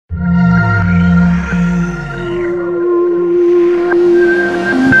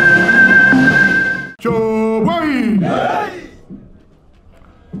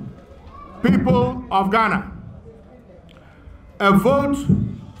of Ghana, a vote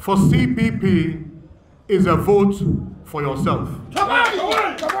for CPP is a vote for yourself.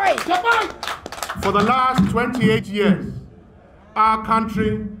 For the last 28 years, our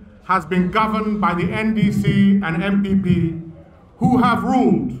country has been governed by the NDC and NPP, who have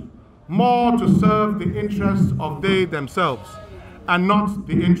ruled more to serve the interests of they themselves and not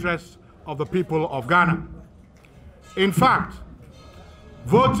the interests of the people of Ghana. In fact,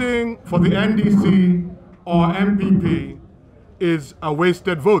 voting for the NDC or NPP is a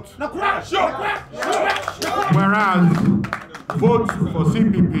wasted vote. Whereas vote for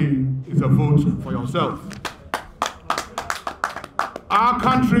CPP is a vote for yourself. Our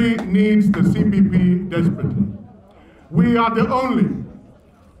country needs the CPP desperately. We are the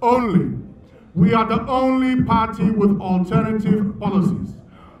only party with alternative policies,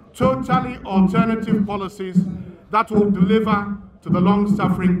 totally alternative policies that will deliver to the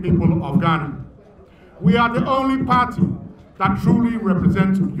long-suffering people of Ghana. We are the only party that truly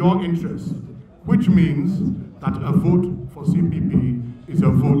represents your interests, which means that a vote for CPP is a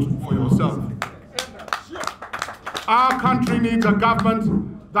vote for yourself. Our country needs a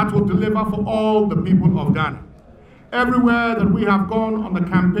government that will deliver for all the people of Ghana. Everywhere that we have gone on the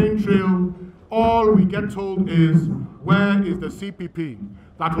campaign trail, all we get told is, where is the CPP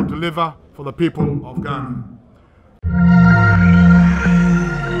that will deliver for the people of Ghana?